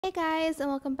Hey guys, and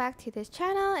welcome back to this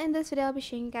channel. In this video I'll be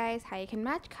showing you guys how you can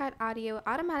match cut audio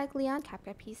automatically on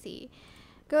CapCut PC.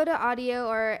 Go to audio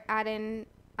or add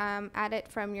it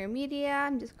from your media.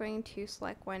 I'm just going to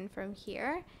select one from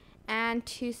here, and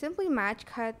to simply match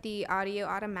cut the audio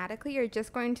automatically, you're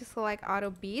just going to select auto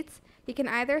beats. You can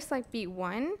either select beat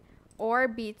 1 or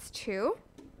beats 2.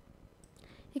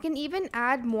 You can even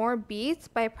add more beats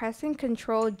by pressing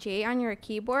Ctrl J on your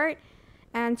keyboard,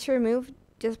 and to remove,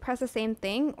 just press the same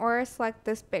thing or select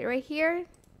this bit right here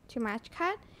to match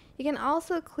cut. You can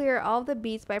also clear all the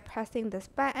beats by pressing this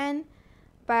button,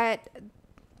 but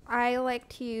I like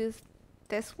to use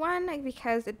this one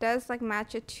because it does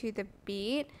match it to the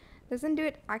beat. Doesn't do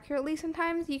it accurately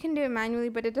sometimes. You can do it manually,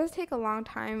 but it does take a long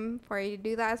time for you to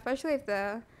do that, especially if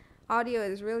the audio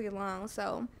is really long,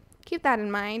 so keep that in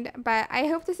mind. But I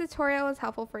hope this tutorial was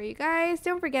helpful for you guys.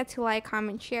 Don't forget to like,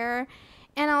 comment, share,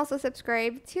 and also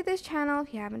subscribe to this channel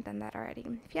if you haven't done that already.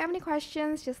 If you have any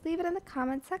questions, just leave it in the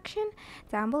comment section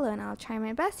down below and I'll try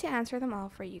my best to answer them all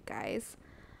for you guys.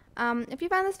 If you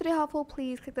found this video helpful,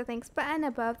 please click the thanks button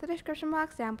above the description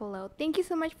box down below. Thank you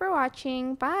so much for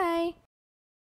watching. Bye!